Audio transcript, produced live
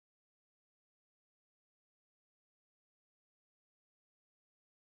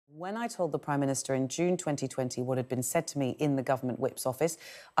When I told the Prime Minister in June 2020 what had been said to me in the Government Whip's office,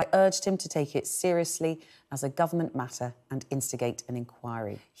 I urged him to take it seriously as a government matter and instigate an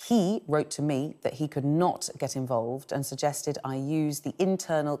inquiry. He wrote to me that he could not get involved and suggested I use the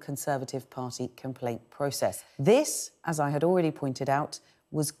internal Conservative Party complaint process. This, as I had already pointed out,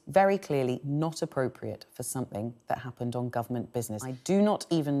 was very clearly not appropriate for something that happened on government business. I do not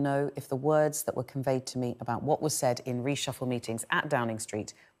even know if the words that were conveyed to me about what was said in reshuffle meetings at Downing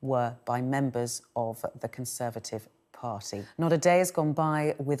Street were by members of the Conservative Party. Not a day has gone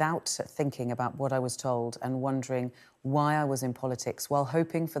by without thinking about what I was told and wondering why I was in politics while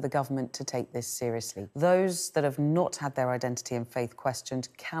hoping for the government to take this seriously. Those that have not had their identity and faith questioned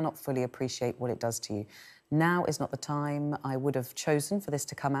cannot fully appreciate what it does to you. Now is not the time I would have chosen for this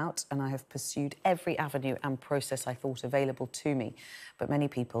to come out, and I have pursued every avenue and process I thought available to me. But many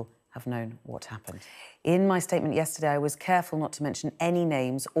people have known what happened. In my statement yesterday, I was careful not to mention any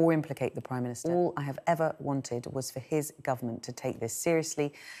names or implicate the Prime Minister. All I have ever wanted was for his government to take this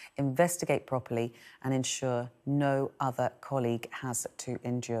seriously, investigate properly and ensure no other colleague has to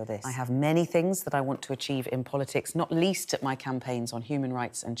endure this. I have many things that I want to achieve in politics, not least at my campaigns on human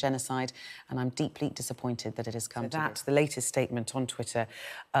rights and genocide, and I'm deeply disappointed that it has come to that. The latest statement on Twitter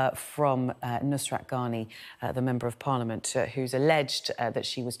from Nusrat Ghani, the Member of Parliament, who's alleged that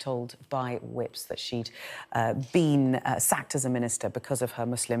she was told by whips that she'd been sacked as a minister because of her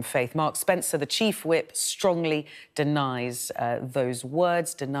Muslim faith. Mark Spencer, the chief whip, strongly denies those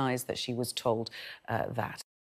words, denies that she was told that.